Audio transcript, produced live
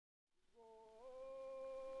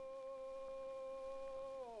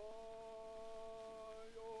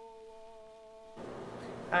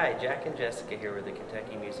Hi, Jack and Jessica here with the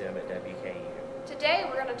Kentucky Museum at WKU. Today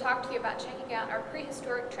we're going to talk to you about checking out our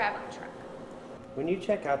prehistoric traveling trunk. When you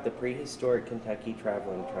check out the Prehistoric Kentucky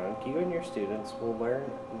Traveling Trunk, you and your students will learn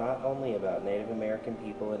not only about Native American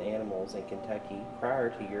people and animals in Kentucky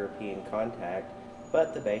prior to European contact,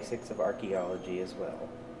 but the basics of archaeology as well.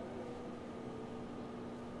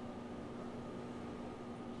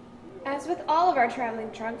 As with all of our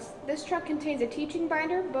traveling trunks, this trunk contains a teaching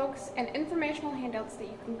binder, books, and informational handouts that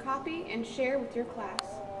you can copy and share with your class.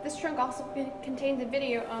 This trunk also contains a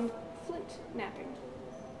video on Flint knapping.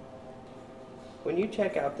 When you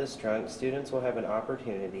check out this trunk, students will have an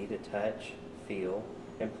opportunity to touch, feel,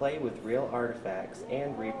 and play with real artifacts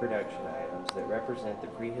and reproduction items that represent the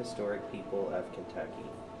prehistoric people of Kentucky.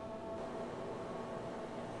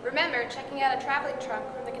 Remember, checking out a traveling trunk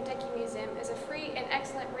from the Kentucky Museum is a free and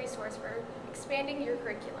excellent resource for expanding your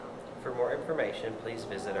curriculum. For more information, please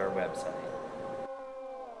visit our website.